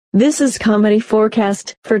This is Comedy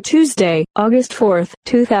Forecast for Tuesday, August 4th,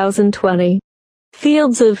 2020.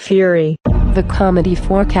 Fields of Fury. The Comedy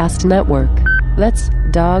Forecast Network. Let's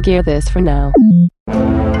dog-ear this for now.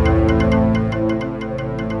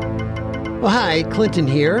 Well, hi, Clinton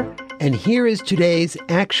here, and here is today's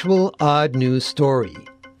actual odd news story.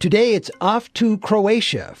 Today it's off to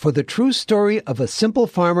Croatia for the true story of a simple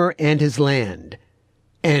farmer and his land.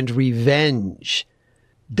 And revenge.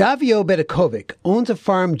 Davio Bedekovic owns a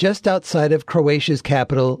farm just outside of Croatia's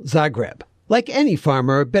capital, Zagreb. Like any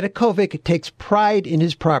farmer, Bedekovic takes pride in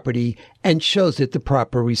his property and shows it the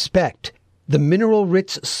proper respect. The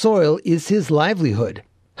mineral-rich soil is his livelihood.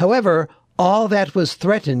 However, all that was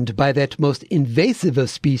threatened by that most invasive of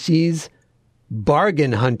species,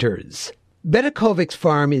 bargain hunters. Bedekovic's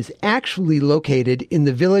farm is actually located in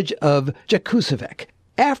the village of Jakuševac.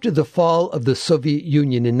 After the fall of the Soviet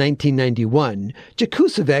Union in 1991,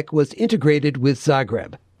 Jakuševac was integrated with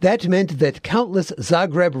Zagreb. That meant that countless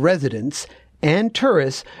Zagreb residents and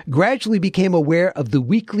tourists gradually became aware of the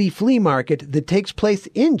weekly flea market that takes place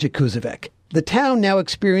in Jakuševac. The town now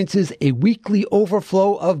experiences a weekly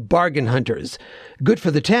overflow of bargain hunters. Good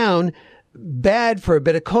for the town, bad for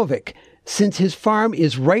Bedekovic, since his farm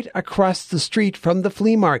is right across the street from the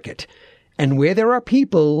flea market. And where there are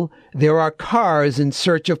people, there are cars in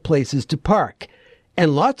search of places to park.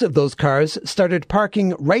 And lots of those cars started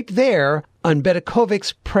parking right there on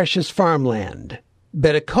Bedekovic's precious farmland.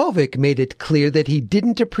 Bedekovic made it clear that he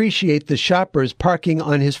didn't appreciate the shoppers parking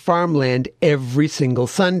on his farmland every single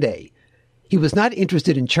Sunday. He was not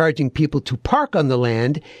interested in charging people to park on the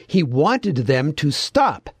land. He wanted them to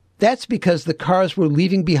stop. That's because the cars were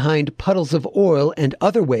leaving behind puddles of oil and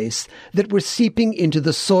other wastes that were seeping into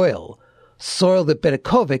the soil that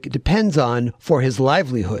Bedekovic depends on for his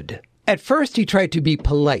livelihood. At first, he tried to be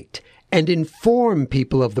polite and inform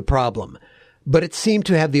people of the problem, but it seemed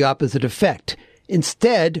to have the opposite effect.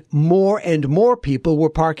 Instead, more and more people were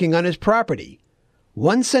parking on his property.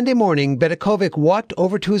 One Sunday morning, Bedekovic walked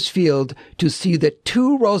over to his field to see that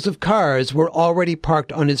 2 rows of cars were already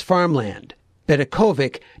parked on his farmland.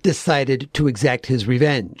 Bedekovic decided to exact his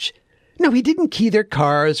revenge. No, he didn't key their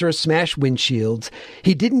cars or smash windshields.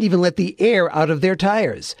 He didn't even let the air out of their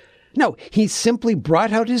tires. No, he simply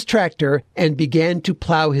brought out his tractor and began to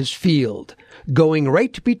plow his field, going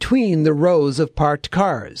right between the rows of parked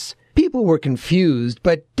cars. People were confused,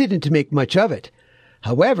 but didn't make much of it.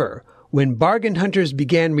 However, when bargain hunters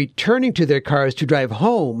began returning to their cars to drive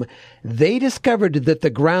home, they discovered that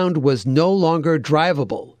the ground was no longer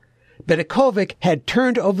drivable. Bedekovic had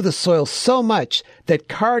turned over the soil so much that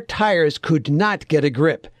car tires could not get a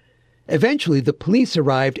grip. Eventually, the police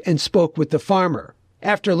arrived and spoke with the farmer.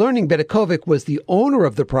 After learning Bedekovic was the owner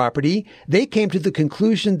of the property, they came to the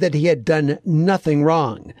conclusion that he had done nothing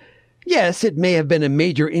wrong. Yes, it may have been a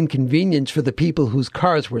major inconvenience for the people whose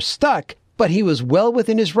cars were stuck, but he was well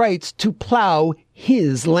within his rights to plow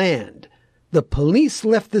his land. The police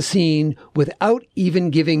left the scene without even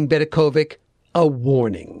giving Bedekovic a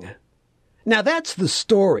warning. Now that's the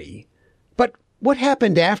story, but what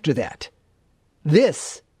happened after that?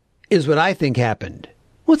 This is what I think happened.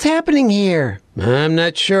 What's happening here? I'm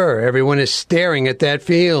not sure. Everyone is staring at that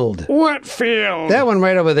field. What field? That one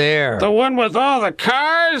right over there. The one with all the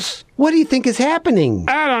cars? What do you think is happening?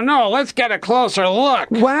 I don't know. Let's get a closer look.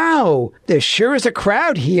 Wow, there sure is a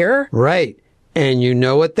crowd here. Right, and you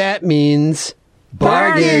know what that means.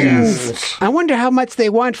 Bargains! I wonder how much they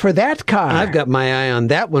want for that car. I've got my eye on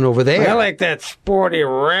that one over there. I like that sporty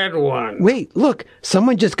red one. Wait, look,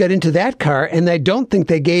 someone just got into that car, and I don't think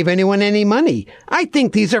they gave anyone any money. I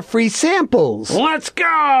think these are free samples. Let's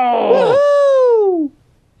go! Woohoo!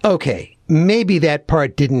 Okay, maybe that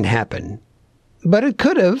part didn't happen, but it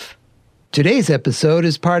could have. Today's episode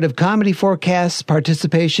is part of Comedy Forecast's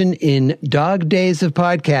participation in Dog Days of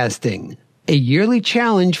Podcasting, a yearly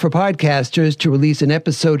challenge for podcasters to release an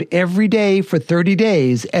episode every day for 30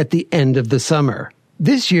 days at the end of the summer.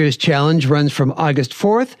 This year's challenge runs from August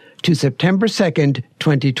 4th to September 2nd,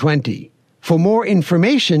 2020. For more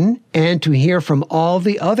information and to hear from all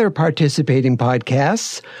the other participating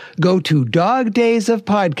podcasts, go to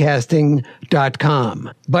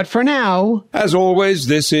dogdaysofpodcasting.com. But for now, as always,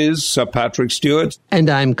 this is Sir Patrick Stewart. And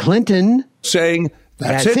I'm Clinton. Saying,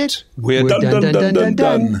 that's it. We're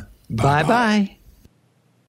done. Bye-bye.